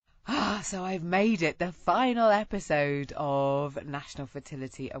So I've made it, the final episode of National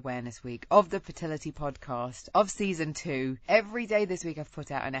Fertility Awareness Week of the Fertility Podcast of Season 2. Every day this week I've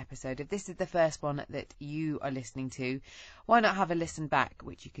put out an episode. If this is the first one that you are listening to, why not have a listen back,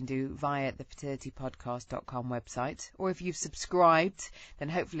 which you can do via the fertilitypodcast.com website. Or if you've subscribed, then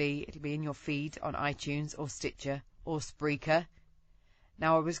hopefully it'll be in your feed on iTunes or Stitcher or Spreaker.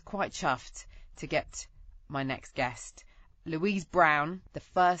 Now, I was quite chuffed to get my next guest, Louise Brown, the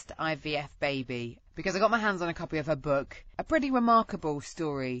first IVF baby, because I got my hands on a copy of her book, a pretty remarkable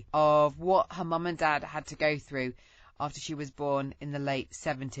story of what her mum and dad had to go through after she was born in the late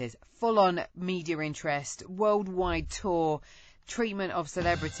 70s. Full-on media interest, worldwide tour, treatment of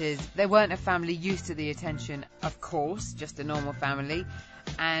celebrities. They weren't a family used to the attention, of course, just a normal family,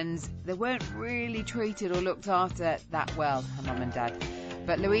 and they weren't really treated or looked after that well, her mum and dad.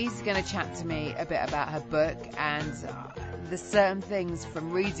 But Louise is going to chat to me a bit about her book, and there's certain things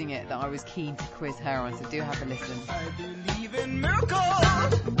from reading it that I was keen to quiz her on, so do have a listen. I believe in miracles.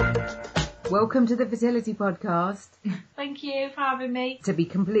 Welcome to the Fertility Podcast. Thank you for having me. To be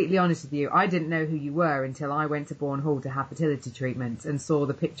completely honest with you, I didn't know who you were until I went to Bourne Hall to have fertility treatment and saw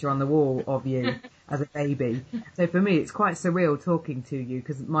the picture on the wall of you as a baby. So for me, it's quite surreal talking to you,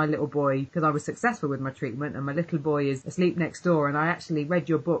 because my little boy, because I was successful with my treatment, and my little boy is asleep next door, and I actually read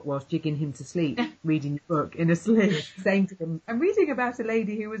your book whilst jigging him to sleep, reading your book in a sleep, saying to him, I'm reading about a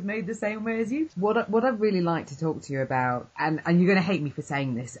lady who was made the same way as you. What I'd really like to talk to you about, and you're going to hate me for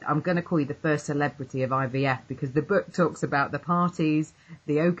saying this, I'm going to call you the first celebrity of IVF, because the book talks about the parties,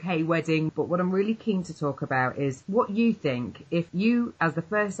 the OK wedding, but what I'm really keen to talk about is what you think if you, as the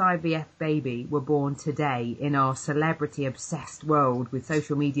first IVF baby, were born today in our celebrity obsessed world with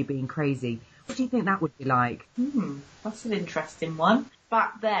social media being crazy. What do you think that would be like? That's an interesting one.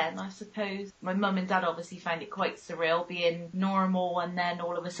 Back then, I suppose my mum and dad obviously found it quite surreal being normal and then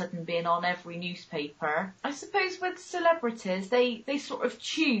all of a sudden being on every newspaper. I suppose with celebrities, they sort of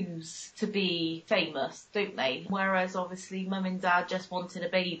choose to be famous, don't they? Whereas obviously mum and dad just wanted a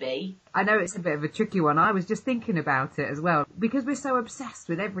baby. I know it's a bit of a tricky one. I was just thinking about it as well, because we're so obsessed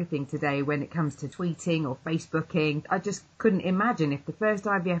with everything today when it comes to tweeting or Facebooking. I just couldn't imagine if the first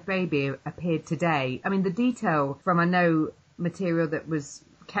IVF baby appeared today. I mean, the detail from, I know, material that was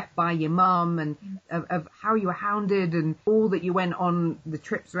kept by your mum and of how you were hounded and all that you went on the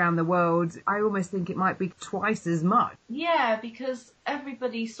trips around the world, I almost think it might be twice as much. Yeah, because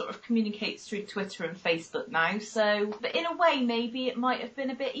everybody sort of communicates through Twitter and Facebook now, so, but in a way maybe it might have been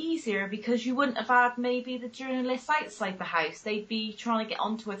a bit easier because you wouldn't have had maybe the journalists outside the house. They'd be trying to get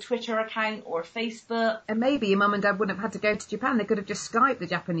onto a Twitter account or Facebook. And maybe your mum and dad wouldn't have had to go to Japan. They could have just Skyped the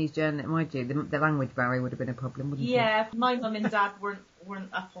Japanese journalist. Mind you, the language barrier would have been a problem, wouldn't it? Yeah, my mum and dad weren't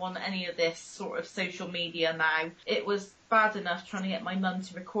up on any of this sort of social media now. It was bad enough trying to get my mum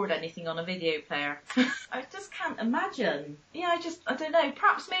to record anything on a video player. I just can't imagine. Yeah, I don't know.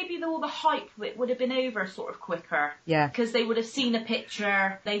 Perhaps maybe all the hype would have been over sort of quicker. Yeah. Because they would have seen a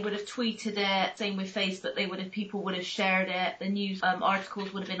picture, they would have tweeted it. Same with Facebook, people would have shared it. The news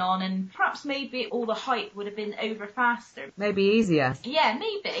articles would have been on, and perhaps maybe all the hype would have been over faster. Maybe easier. Yeah,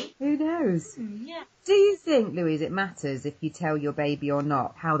 maybe. Who knows? Yeah. Do you think, Louise, it matters if you tell your baby or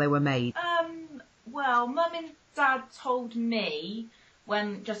not how they were made? Well, mum and dad told me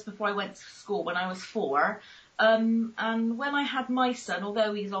just before I went to school when I was 4, and when I had my son,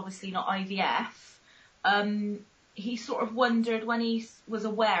 although he's obviously not IVF, he sort of wondered, when he was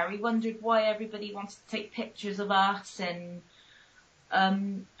aware, he wondered why everybody wanted to take pictures of us, and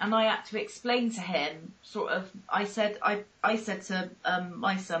I had to explain to him, sort of, I said to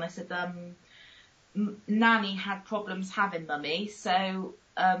my son, I said, Nanny had problems having mummy, so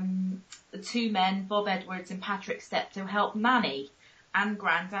the 2 men, Bob Edwards and Patrick Steptoe, helped Nanny, and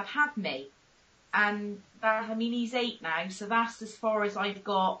Grandad had me. And that, I mean, he's 8 now, so that's as far as I've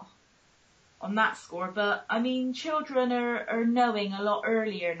got on that score. But I mean, children are knowing a lot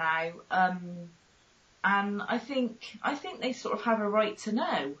earlier now, and I think they sort of have a right to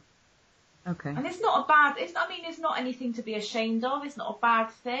know. Okay. And it's not a bad. It's not anything to be ashamed of. It's not a bad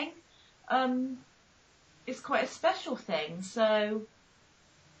thing. It's quite a special thing. So,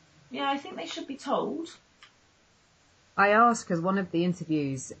 yeah, I think they should be told. I ask because one of the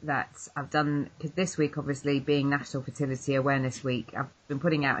interviews that I've done, because this week obviously being National Fertility Awareness Week, I've been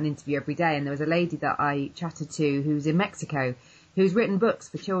putting out an interview every day, and there was a lady that I chatted to who's in Mexico, who's written books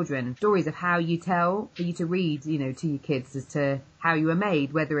for children, stories of how you tell, for you to read, to your kids as to how you were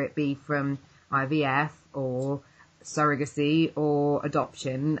made, whether it be from IVF or surrogacy or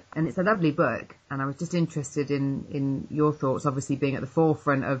adoption. And it's a lovely book, and I was just interested in your thoughts, obviously being at the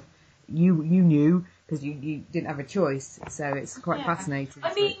forefront of, you knew, because you didn't have a choice. So it's quite fascinating.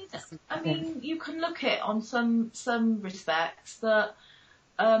 I mean, you can look at it on some respects that,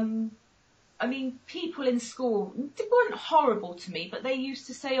 I mean, people in school, they weren't horrible to me, but they used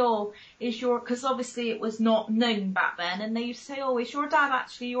to say, oh, because obviously it was not known back then, and they used to say, oh, is your dad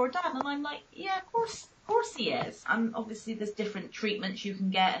actually your dad? And I'm like, yeah, of course he is. And obviously there's different treatments you can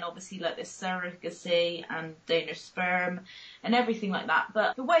get, and obviously like this surrogacy and donor sperm and everything like that.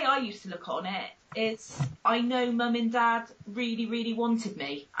 But the way I used to look on it is, I know mum and dad really, really wanted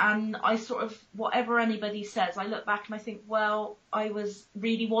me. And I sort of, whatever anybody says, I look back and I think, well, I was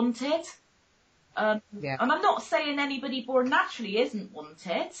really wanted. And I'm not saying anybody born naturally isn't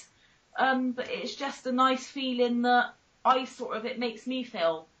wanted, but it's just a nice feeling that it makes me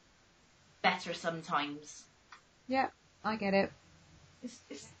feel better sometimes. Yeah, I get it.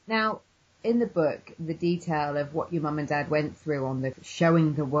 Now, in the book, the detail of what your mum and dad went through on the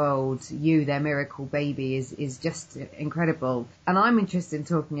showing the world you, their miracle baby, is just incredible. And I'm interested in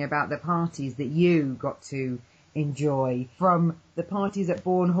talking about the parties that you got to enjoy, from the parties at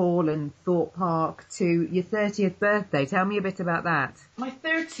Bourne Hall and Thorpe Park to your 30th birthday. Tell me a bit about that. My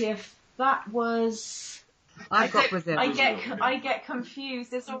 30th, that was... I got Brazil. I get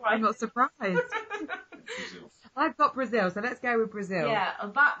confused. It's all right. I'm not surprised. I've got Brazil, so let's go with Brazil. Yeah,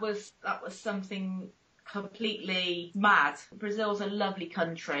 that was something completely mad. Brazil's a lovely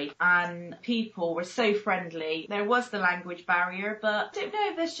country and people were so friendly. There was the language barrier, but I don't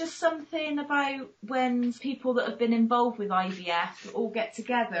know, there's just something about when people that have been involved with IVF all get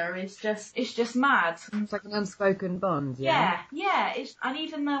together, it's just mad. It's like an unspoken bond, yeah? Yeah, and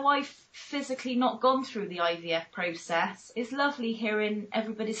even though I've physically not gone through the IVF process, it's lovely hearing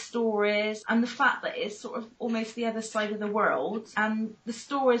everybody's stories and the fact that it's sort of almost the other side of the world and the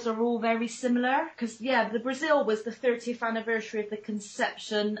stories are all very similar, because the Brazil was the 30th anniversary of the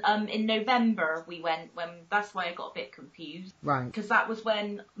conception. In November we went, that's why I got a bit confused. Right. Because that was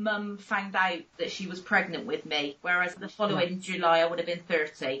when Mum found out that she was pregnant with me, whereas the following July I would have been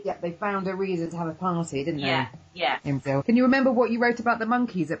 30. Yeah, they found a reason to have a party, didn't they? Yeah. In Brazil. Can you remember what you wrote about the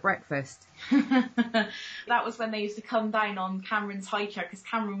monkeys at breakfast? That was when they used to come down on Cameron's high chair, because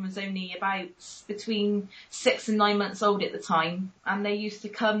Cameron was only about between 6 and 9 months old at the time, and they used to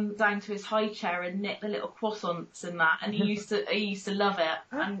come down to his high chair and knit the little croissants and that, and he used to love it,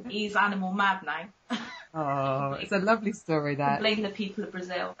 and he's animal mad now. Oh, it's a lovely story, that. Blame the people of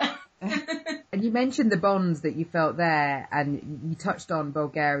Brazil. And you mentioned the bonds that you felt there, and you touched on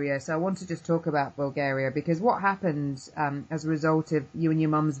Bulgaria, so I want to just talk about Bulgaria, because what happened as a result of you and your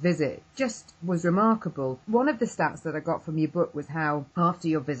mum's visit just was remarkable. One of the stats that I got from your book was how after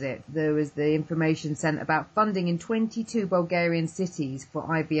your visit there was the information sent about funding in 22 Bulgarian cities for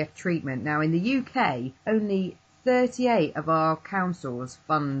IVF treatment. Now in the UK, only 38 of our councils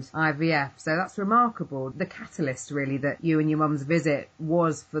fund IVF, so that's remarkable. The catalyst, really, that you and your mum's visit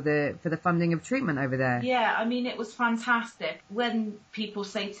was for the funding of treatment over there. Yeah, I mean, it was fantastic. When people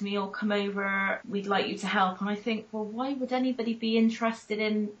say to me, oh, come over, we'd like you to help, and I think, well, why would anybody be interested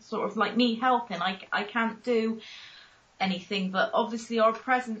in sort of like me helping? I can't do anything, but obviously our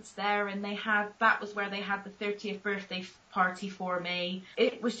presence there, and that was where they had the 30th birthday party for me.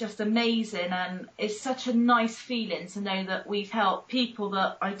 It was just amazing, and it's such a nice feeling to know that we've helped people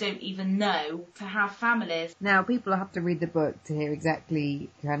that I don't even know to have families. Now, people have to read the book to hear exactly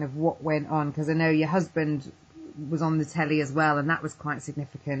kind of what went on, because I know your husband was on the telly as well, and that was quite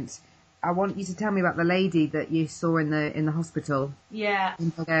significant. I want you to tell me about the lady that you saw in the hospital. Yeah. In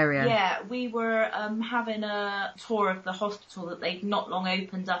Bulgaria. Yeah, we were having a tour of the hospital that they'd not long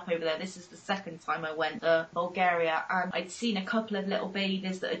opened up over there. This is the second time I went to Bulgaria, and I'd seen a couple of little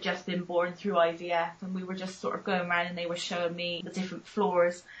babies that had just been born through IVF, and we were just sort of going around and they were showing me the different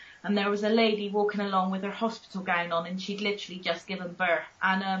floors. And there was a lady walking along with her hospital gown on, and she'd literally just given birth.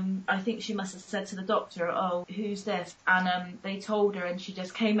 And I think she must have said to the doctor, oh, who's this? And they told her, and she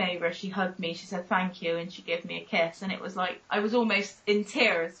just came over, she hugged me, she said thank you, and she gave me a kiss. And it was like, I was almost in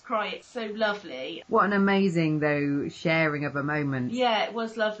tears, crying. It's so lovely. What an amazing, though, sharing of a moment. Yeah, it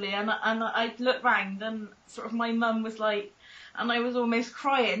was lovely. And I looked round, and sort of my mum was like, and I was almost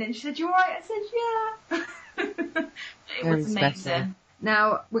crying, and she said, you all right? I said, yeah. It Very was amazing. special.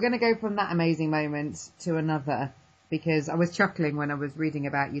 Now, we're going to go from that amazing moment to another, because I was chuckling when I was reading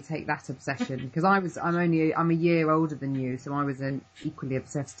about you Take That obsession, because I'm a year older than you, so I was equally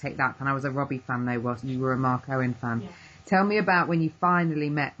obsessed to Take That, and I was a Robbie fan though, whilst you were a Mark Owen fan. Yeah. Tell me about when you finally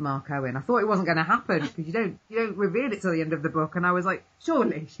met Mark Owen. I thought it wasn't going to happen because you don't reveal it till the end of the book, and I was like,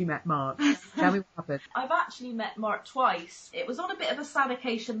 surely she met Mark. Tell me what happened. I've actually met Mark twice. It was on a bit of a sad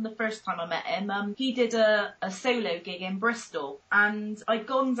occasion the first time I met him. He did a solo gig in Bristol, and I'd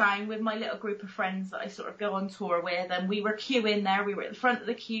gone down with my little group of friends that I sort of go on tour with, and we were queuing there. We were at the front of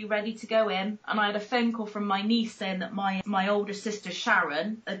the queue ready to go in, and I had a phone call from my niece saying that my older sister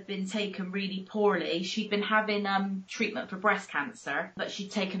Sharon had been taken really poorly. She'd been having treatment for breast cancer, but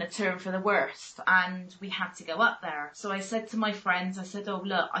she'd taken a turn for the worst, and we had to go up there. So I said to my friends, I said, oh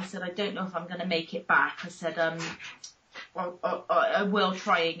look, I said, I don't know if I'm going to make it back. I said, I will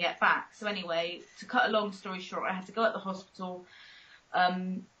try and get back. So anyway, to cut a long story short, I had to go at the hospital.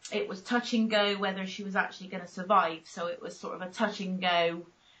 It was touch and go whether she was actually going to survive. So it was sort of a touch and go.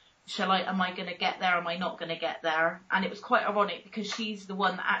 Am I going to get there? Am I not going to get there? And it was quite ironic because she's the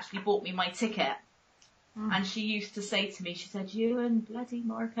one that actually bought me my ticket. And she used to say to me, she said, you and bloody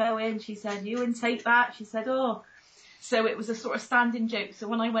Mark Owen, she said, you and take that. She said, oh. So it was a sort of standing joke. So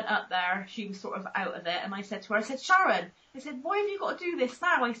when I went up there, she was sort of out of it. And I said to her, I said, Sharon, I said, why have you got to do this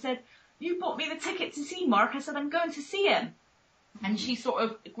now? I said, you bought me the ticket to see Mark. I said, I'm going to see him. And she sort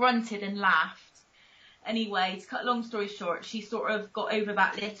of grunted and laughed. Anyway, to cut a long story short, she sort of got over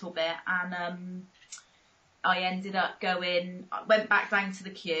that little bit, and I ended up went back down to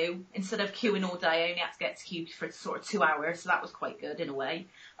the queue. Instead of queuing all day, I only had to get to queue for sort of 2 hours, so that was quite good in a way.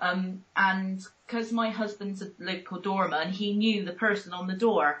 And because my husband's a local doorman, he knew the person on the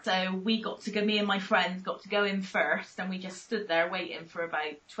door. So me and my friends got to go in first, and we just stood there waiting for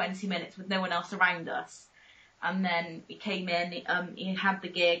about 20 minutes with no one else around us. And then we came in, he had the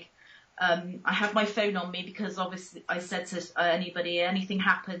gig. I had my phone on me because obviously I said to anybody, anything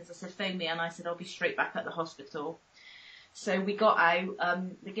happens, I said, phone me, and I said, I'll be straight back at the hospital. So we got out,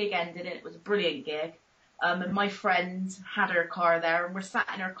 the gig ended, and it was a brilliant gig. And my friend had her car there, and we're sat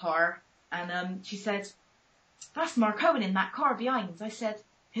in her car, and she said, that's Mark Owen in that car behind. I said,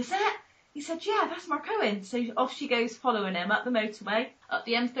 is it? He said, yeah, that's Mark Owen. So off she goes following him up the motorway, up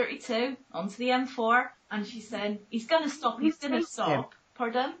the M32, onto the M4, and she said, he's going to stop, he's going to stop.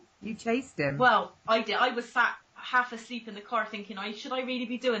 Pardon? You chased him. Well, I did. I was sat half asleep in the car thinking, should I really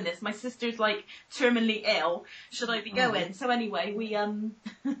be doing this? My sister's like terminally ill. Should I be going? So anyway, we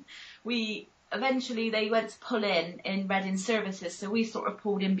eventually, they went to pull in Reading Services. So we sort of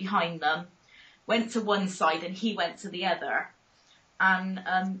pulled in behind them, went to one side and he went to the other.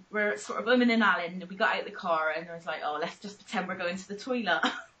 And we're sort of umming and ahhing. We got out of the car and I was like, let's just pretend we're going to the toilet.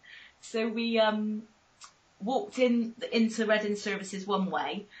 So we walked into Reading Services one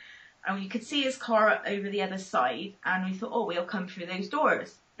way. And you could see his car over the other side, and we thought, we'll come through those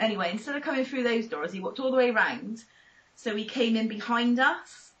doors. Anyway, instead of coming through those doors, he walked all the way round. So he came in behind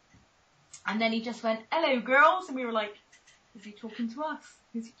us, and then he just went, hello, girls. And we were like, is he talking to us?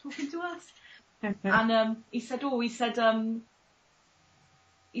 Is he talking to us? And he said, we said, can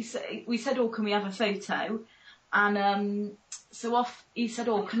we have a photo? And so off, he said,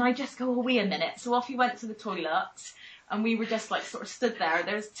 can I just go away a minute? So off he went to the toilet. And we were just like sort of stood there.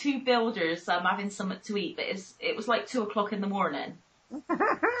 There was two builders having something to eat, but it was like 2:00 in the morning.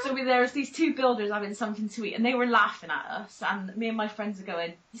 So there was these two builders having something to eat, and they were laughing at us. And me and my friends are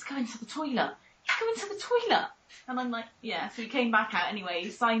going, he's going to the toilet. He's going to the toilet. And I'm like, yeah. So we came back out anyway.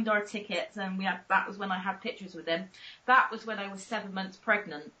 He signed our tickets, and that was when I had pictures with him. That was when I was 7 months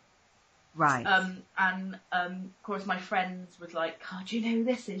pregnant. Right. And of course my friends were like, do you know who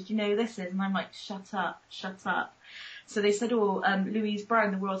this is? Do you know who this is? And I'm like, shut up. So they said, Louise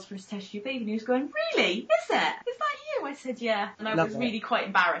Brown, the world's first test tube baby. And he was going, really? Is it? Is that you? I said, yeah. And I was really quite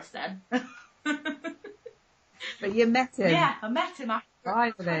embarrassed then. But you met him? Yeah, I met him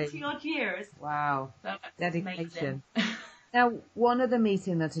after 20 odd years. Wow. So dedication. Now, one other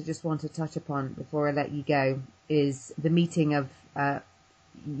meeting that I just want to touch upon before I let you go is the meeting of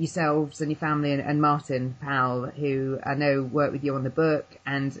yourselves and your family and Martin Powell, who I know worked with you on the book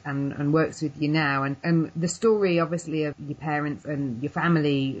and works with you now. And the story, obviously, of your parents and your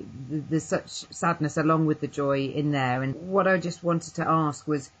family, there's such sadness along with the joy in there. And what I just wanted to ask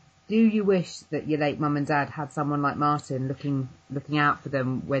was, do you wish that your late mum and dad had someone like Martin looking out for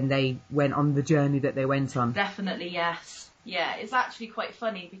them when they went on the journey that they went on? Definitely, yes. Yeah, it's actually quite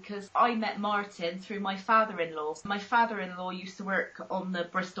funny because I met Martin through my father-in-law. My father-in-law used to work on the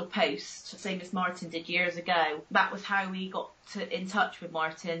Bristol Post, same as Martin did years ago. That was how we got in touch with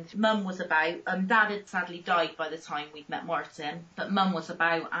Martin. Mum was about, Dad had sadly died by the time we'd met Martin, but Mum was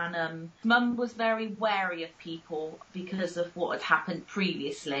about, and Mum was very wary of people because of what had happened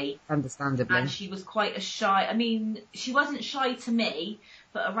previously. Understandably. And she was quite she wasn't shy to me,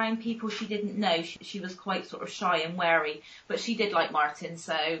 but around people she didn't know, she was quite sort of shy and wary. But she did like Martin,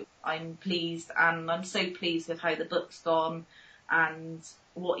 so I'm pleased, and I'm so pleased with how the book's gone and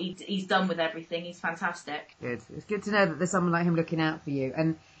what he's done with everything. He's fantastic. Good. It's good to know that there's someone like him looking out for you.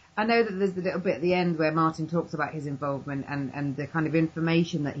 And I know that there's the little bit at the end where Martin talks about his involvement and the kind of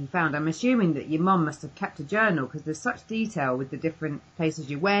information that he found. I'm assuming that your mum must have kept a journal because there's such detail with the different places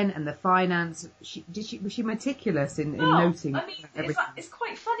you went and the finance. Was she meticulous in noting everything? It's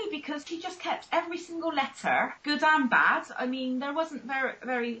quite funny because she just kept every single letter, good and bad. I mean, there wasn't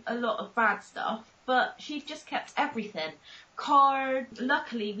a lot of bad stuff, but she just kept everything. Card.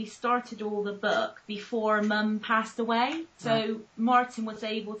 Luckily, we started all the book before Mum passed away, so Martin was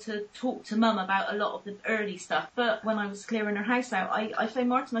able to talk to Mum about a lot of the early stuff. But when I was clearing her house out, I phoned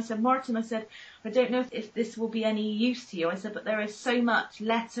Martin. I said, I don't know if this will be any use to you. I said, but there is so much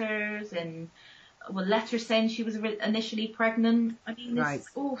letters and letters saying she was initially pregnant. I mean, it's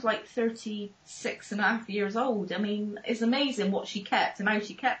all like 36 and a half years old. I mean, it's amazing what she kept and how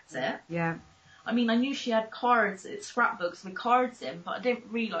she kept it. Yeah. I mean, I knew she had cards, scrapbooks with cards in, but I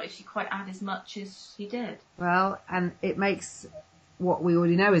didn't realise she quite had as much as she did. Well, and it makes what we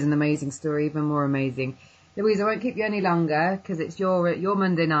already know is an amazing story even more amazing. Louise, I won't keep you any longer because it's your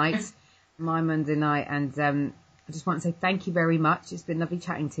Monday night, my Monday night, and I just want to say thank you very much. It's been lovely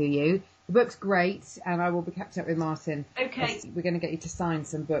chatting to you. The book's great, and I will be catching up with Martin. Okay. We're going to get you to sign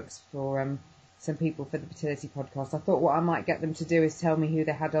some books for some people for the fertility podcast. I thought what I might get them to do is tell me who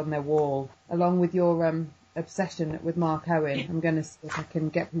they had on their wall, along with your obsession with Mark Owen. I'm going to see if I can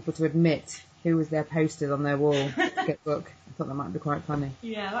get people to admit who was there posted on their wall to get book. I thought that might be quite funny.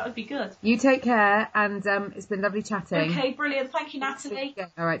 Yeah, that would be good. You take care, and it's been lovely chatting. Okay, brilliant. Thank you, Natalie.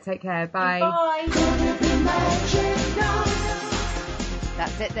 All right, take care. Bye. Bye.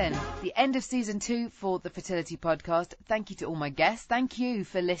 That's it then. The end of season 2 for the Fertility Podcast. Thank you to all my guests. Thank you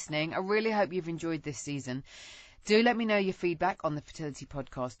for listening. I really hope you've enjoyed this season. Do let me know your feedback on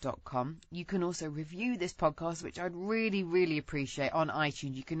thefertilitypodcast.com. You can also review this podcast, which I'd really, really appreciate, on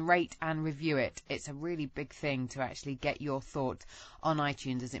iTunes. You can rate and review it. It's a really big thing to actually get your thoughts on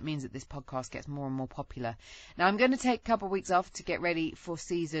iTunes, as it means that this podcast gets more and more popular. Now, I'm going to take a couple of weeks off to get ready for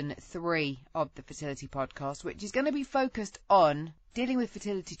season 3 of the Fertility Podcast, which is going to be focused on dealing with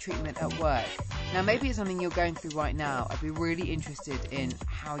fertility treatment at work. Now, maybe it's something you're going through right now. I'd be really interested in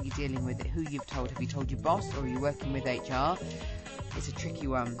how you're dealing with it, who you've told. Have you told your boss, or are you working with HR? It's a tricky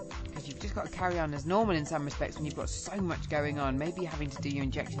one, because you've just got to carry on as normal in some respects when you've got so much going on. Maybe you're having to do your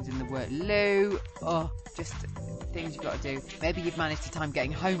injections in the work loo, just things you've got to do. Maybe you've managed to time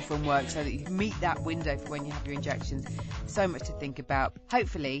getting home from work so that you meet that window for when you have your injections. So much to think about.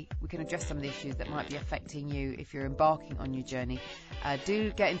 Hopefully, we can address some of the issues that might be affecting you if you're embarking on your journey.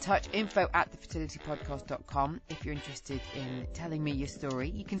 Do get in touch, info@thefertilitypodcast.com if you're interested in telling me your story.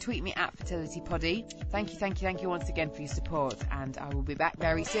 You can tweet me at fertilitypoddy. Thank you once again for your support, and I will be back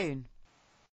very soon.